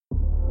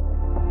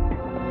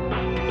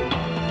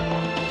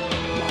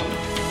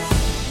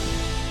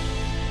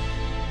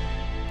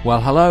Well,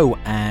 hello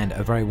and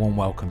a very warm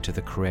welcome to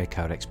the Career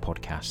Codex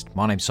podcast.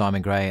 My name's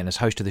Simon Gray, and as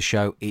host of the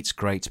show, it's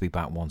great to be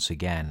back once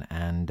again.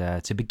 And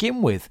to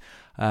begin with,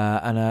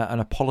 an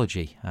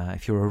apology.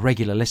 If you're a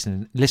regular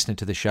listener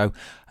to the show,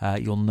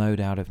 you'll no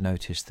doubt have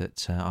noticed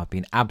that I've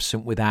been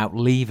absent without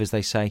leave, as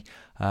they say,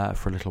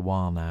 for a little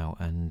while now.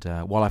 And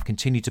while I've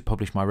continued to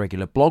publish my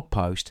regular blog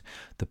post,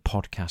 the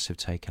podcasts have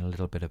taken a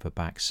little bit of a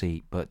back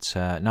seat. But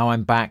now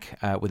I'm back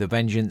with a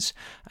vengeance.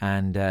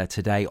 And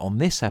today on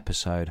this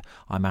episode,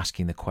 I'm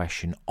asking the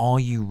question, are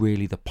you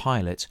really the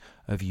pilot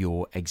of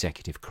your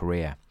executive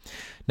career?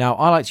 Now,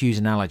 I like to use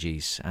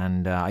analogies,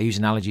 and I use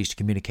analogies to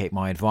communicate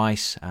my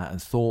advice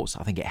and thoughts.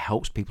 I think it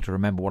helps people to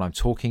remember what I'm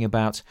talking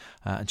about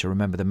and to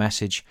remember the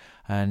message,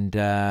 and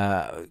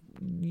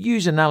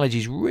use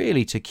analogies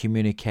really to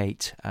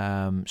communicate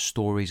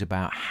stories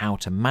about how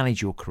to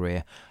manage your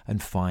career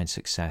and find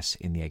success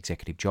in the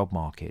executive job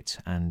market.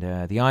 And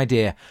the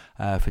idea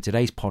for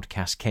today's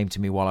podcast came to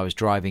me while I was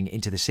driving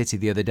into the city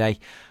the other day.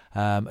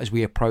 As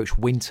we approach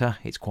winter,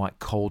 it's quite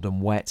cold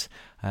and wet,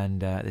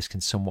 and this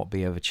can somewhat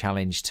be of a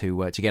challenge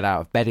to get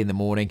out of bed in the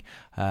morning,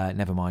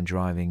 never mind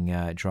driving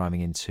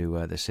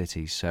into the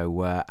city.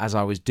 So as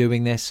I was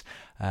doing this,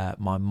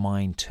 my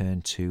mind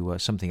turned to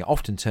something it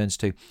often turns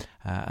to,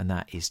 and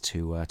that is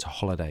to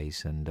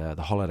holidays and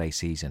the holiday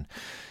season.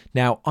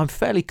 Now, I'm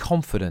fairly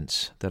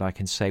confident that I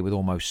can say with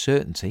almost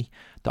certainty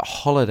that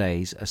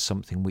holidays are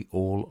something we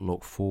all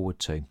look forward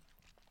to.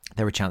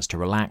 They're a chance to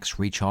relax,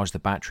 recharge the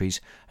batteries,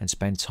 and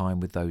spend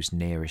time with those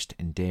nearest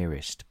and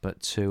dearest.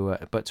 But to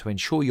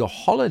ensure your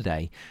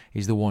holiday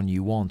is the one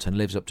you want and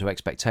lives up to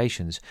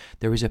expectations,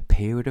 there is a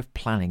period of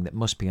planning that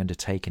must be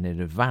undertaken in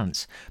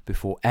advance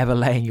before ever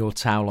laying your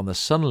towel on the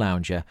sun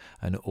lounger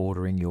and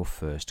ordering your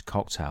first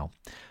cocktail.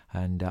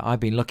 And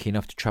I've been lucky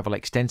enough to travel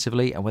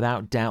extensively, and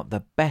without doubt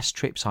the best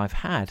trips I've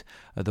had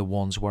are the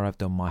ones where I've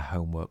done my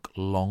homework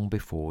long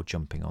before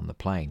jumping on the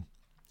plane.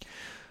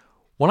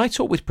 When I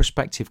talk with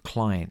prospective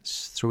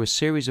clients through a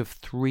series of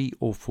 3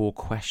 or 4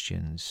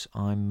 questions,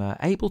 I'm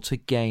able to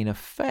gain a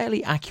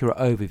fairly accurate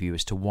overview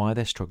as to why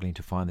they're struggling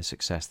to find the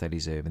success they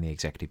deserve in the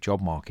executive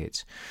job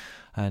market.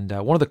 And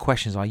one of the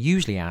questions I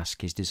usually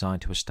ask is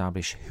designed to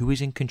establish who is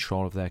in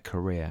control of their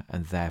career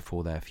and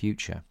therefore their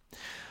future.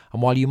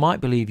 And while you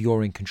might believe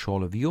you're in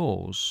control of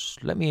yours,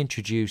 let me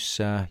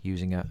introduce,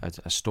 using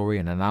a story,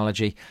 an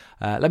analogy,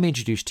 let me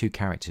introduce 2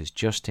 characters,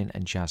 Justin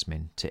and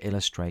Jasmine, to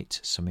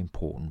illustrate some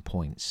important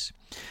points.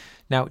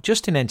 Now,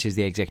 Justin enters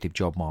the executive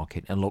job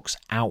market and looks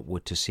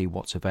outward to see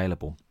what's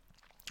available.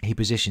 He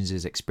positions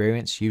his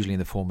experience, usually in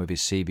the form of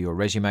his CV or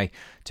resume,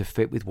 to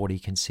fit with what he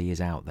can see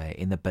is out there,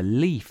 in the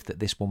belief that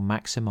this will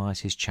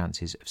maximise his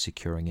chances of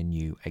securing a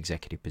new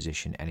executive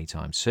position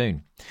anytime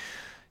soon.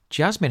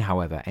 Jasmine,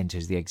 however,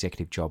 enters the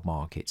executive job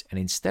market and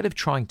instead of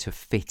trying to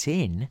fit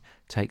in,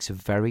 takes a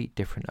very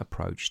different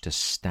approach to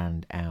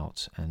stand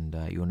out. And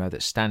you'll know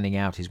that standing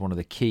out is one of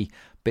the key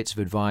bits of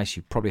advice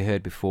you've probably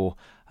heard before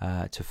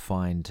to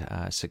find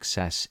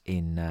success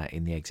in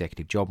the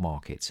executive job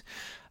market.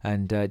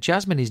 And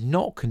Jasmine is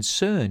not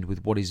concerned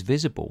with what is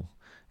visible.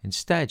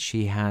 Instead,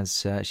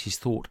 she's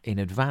thought in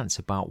advance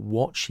about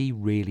what she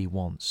really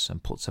wants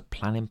and puts a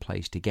plan in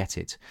place to get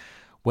it.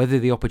 Whether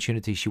the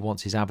opportunity she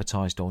wants is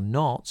advertised or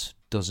not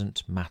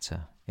doesn't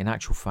matter. In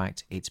actual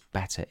fact, it's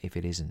better if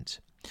it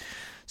isn't.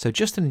 So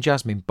Justin and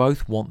Jasmine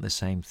both want the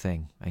same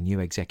thing, a new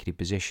executive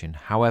position.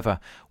 However,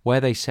 where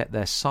they set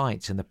their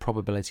sights and the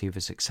probability of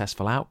a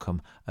successful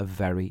outcome are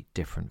very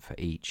different for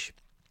each.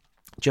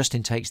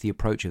 Justin takes the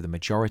approach of the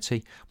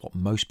majority, what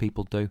most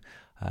people do.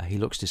 He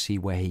looks to see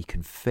where he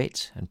can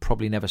fit and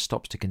probably never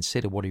stops to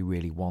consider what he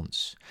really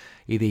wants.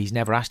 Either he's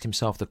never asked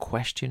himself the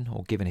question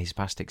or, given his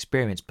past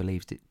experience,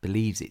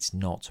 believes it's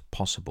not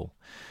possible.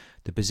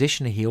 The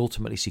position he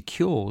ultimately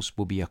secures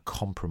will be a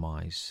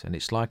compromise, and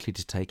it's likely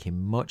to take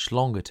him much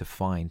longer to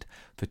find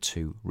for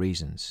 2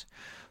 reasons.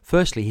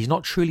 Firstly, he's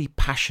not truly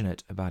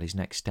passionate about his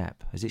next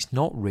step, as it's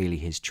not really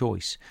his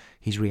choice.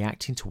 He's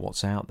reacting to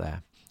what's out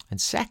there. And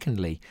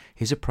secondly,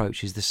 his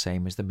approach is the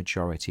same as the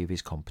majority of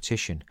his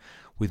competition.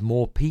 With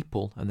more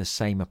people and the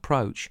same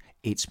approach,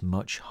 it's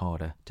much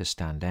harder to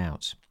stand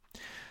out.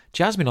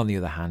 Jasmine, on the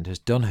other hand, has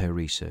done her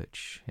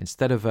research.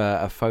 Instead of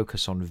a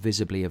focus on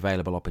visibly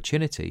available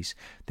opportunities,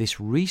 this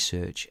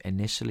research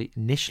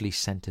initially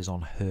centres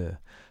on her,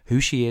 who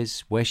she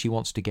is, where she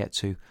wants to get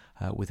to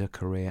with her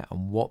career,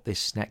 and what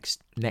this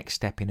next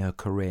step in her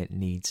career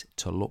needs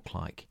to look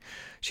like.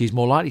 She's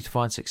more likely to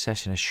find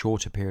success in a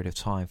shorter period of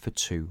time for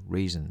 2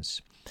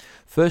 reasons.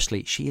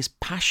 Firstly, she is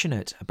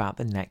passionate about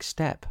the next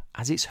step,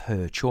 as it's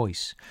her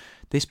choice.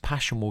 This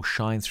passion will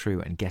shine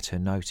through and get her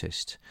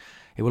noticed.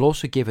 It will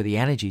also give her the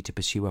energy to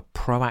pursue a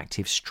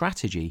proactive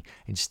strategy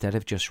instead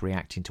of just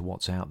reacting to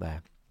what's out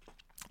there.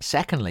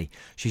 Secondly,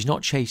 she's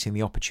not chasing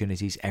the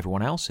opportunities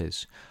everyone else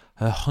is.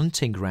 Her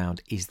hunting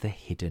ground is the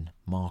hidden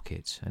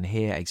market, and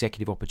here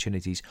executive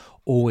opportunities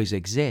always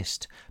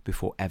exist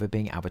before ever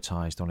being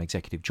advertised on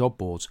executive job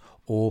boards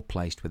or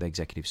placed with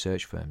executive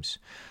search firms.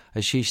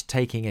 As she's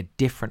taking a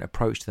different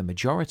approach to the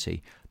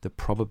majority, the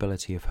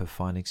probability of her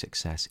finding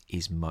success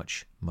is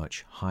much,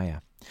 much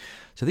higher.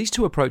 So these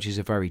two approaches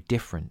are very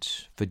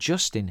different. For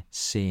Justin,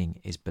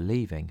 seeing is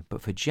believing,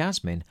 but for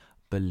Jasmine,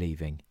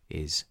 believing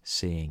is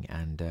seeing.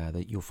 And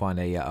you'll find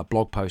a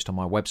blog post on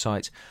my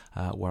website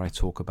where I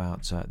talk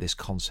about this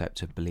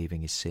concept of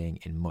believing is seeing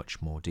in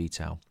much more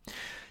detail.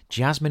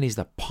 Jasmine is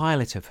the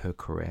pilot of her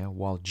career,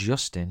 while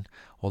Justin,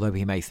 although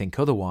he may think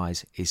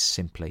otherwise, is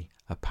simply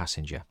a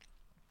passenger.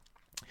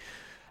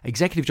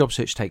 Executive job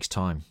search takes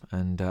time,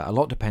 and a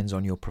lot depends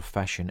on your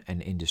profession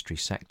and industry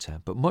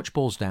sector, but much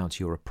boils down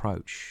to your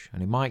approach.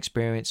 And in my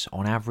experience,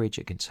 on average,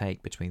 it can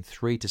take between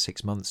 3 to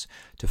 6 months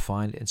to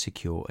find and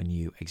secure a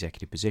new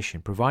executive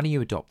position, providing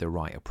you adopt the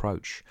right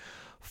approach.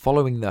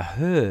 Following the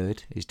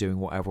herd is doing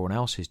what everyone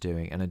else is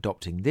doing, and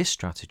adopting this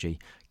strategy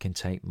can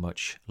take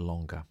much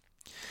longer.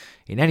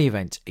 In any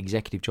event,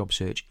 executive job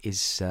search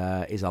is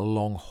a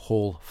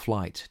long-haul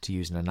flight, to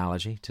use an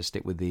analogy, to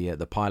stick with the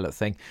pilot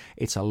thing.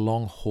 It's a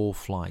long-haul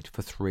flight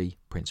for three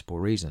principal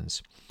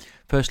reasons.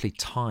 Firstly,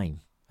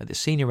 time. At the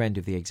senior end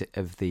of the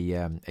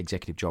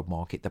executive job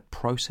market, the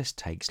process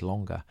takes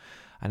longer.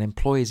 An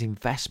employer's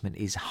investment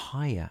is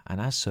higher, and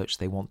as such,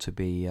 they want to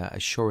be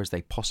as sure as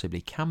they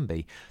possibly can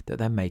be that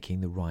they're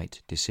making the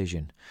right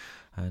decision.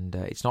 And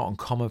it's not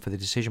uncommon for the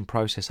decision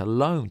process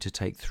alone to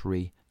take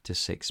 3 to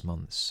 6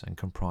 months and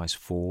comprise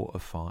 4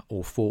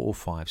 or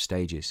 5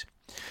 stages.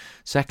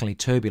 Secondly,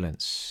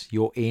 turbulence.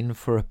 You're in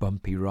for a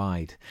bumpy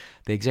ride.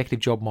 The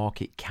executive job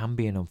market can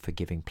be an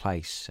unforgiving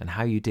place, and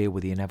how you deal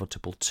with the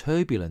inevitable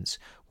turbulence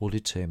will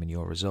determine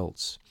your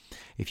results.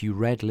 If you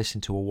read,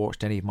 listened to, or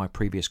watched any of my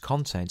previous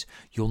content,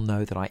 you'll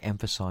know that I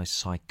emphasize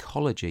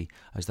psychology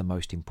as the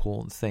most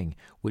important thing,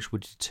 which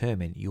would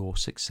determine your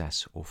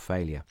success or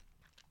failure.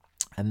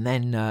 And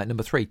then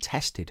number 3,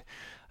 tested.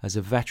 As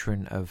a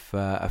veteran of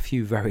a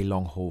few very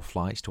long-haul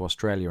flights to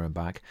Australia and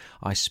back,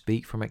 I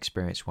speak from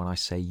experience when I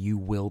say you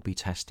will be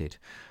tested.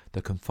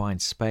 The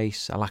confined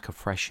space, a lack of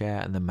fresh air,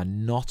 and the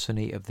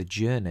monotony of the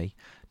journey,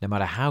 no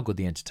matter how good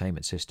the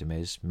entertainment system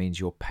is, means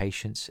your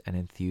patience and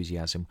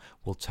enthusiasm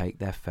will take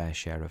their fair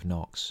share of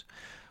knocks.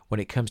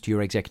 When it comes to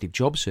your executive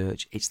job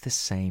search, it's the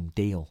same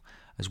deal.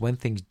 As when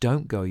things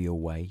don't go your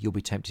way, you'll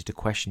be tempted to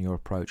question your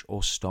approach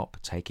or stop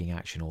taking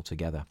action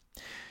altogether.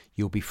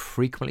 You'll be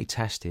frequently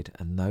tested,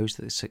 and those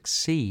that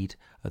succeed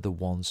are the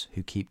ones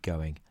who keep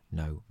going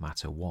no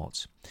matter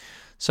what.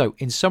 So,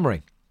 in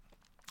summary,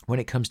 when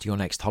it comes to your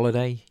next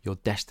holiday, your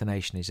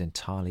destination is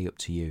entirely up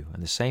to you,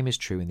 and the same is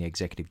true in the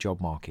executive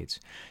job market.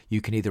 You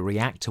can either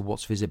react to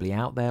what's visibly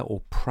out there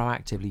or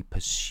proactively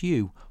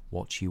pursue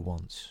what you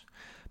want.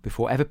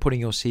 Before ever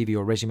putting your CV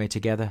or resume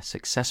together,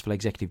 successful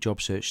executive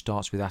job search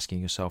starts with asking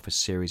yourself a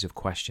series of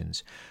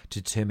questions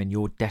to determine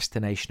your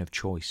destination of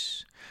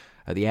choice.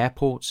 At the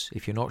airports,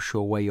 if you're not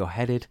sure where you're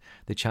headed,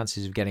 the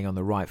chances of getting on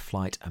the right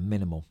flight are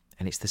minimal.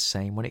 And it's the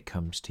same when it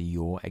comes to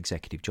your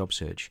executive job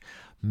search.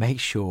 Make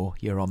sure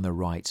you're on the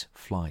right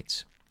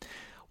flight.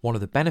 One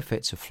of the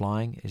benefits of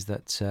flying is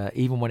that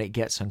even when it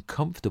gets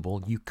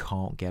uncomfortable, you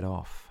can't get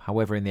off.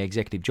 However, in the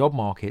executive job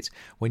market,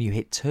 when you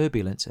hit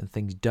turbulence and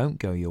things don't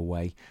go your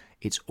way,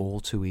 it's all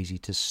too easy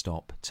to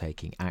stop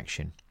taking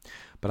action.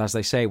 But as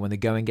they say, when the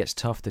going gets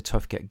tough, the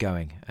tough get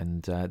going.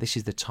 And this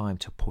is the time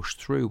to push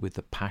through with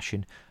the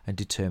passion and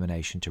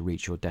determination to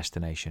reach your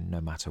destination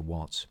no matter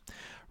what.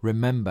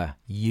 Remember,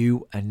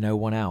 you and no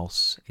one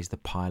else is the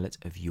pilot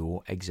of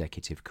your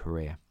executive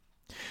career.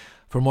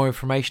 For more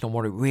information on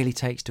what it really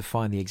takes to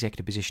find the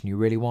executive position you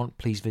really want,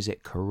 please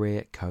visit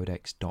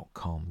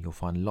careercodex.com. You'll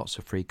find lots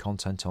of free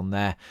content on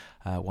there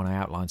where I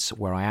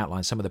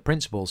outline some of the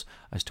principles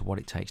as to what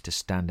it takes to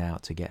stand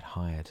out to get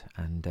hired.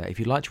 And if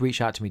you'd like to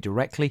reach out to me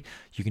directly,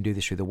 you can do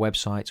this through the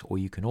website, or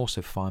you can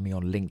also find me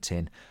on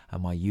LinkedIn,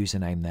 and my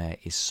username there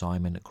is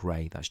Simon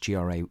Gray. That's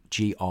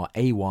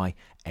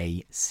GrayACA,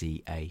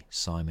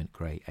 Simon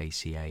Gray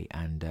ACA.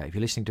 And if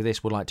you're listening to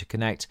this, would like to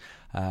connect,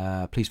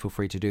 please feel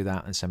free to do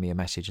that and send me a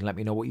message and let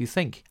me know what you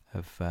think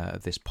of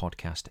this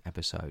podcast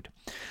episode.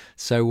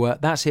 So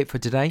that's it for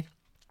today.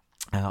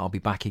 I'll be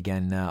back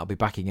again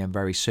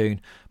very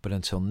soon. But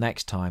until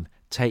next time,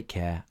 take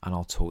care, and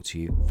I'll talk to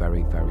you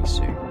very, very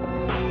soon.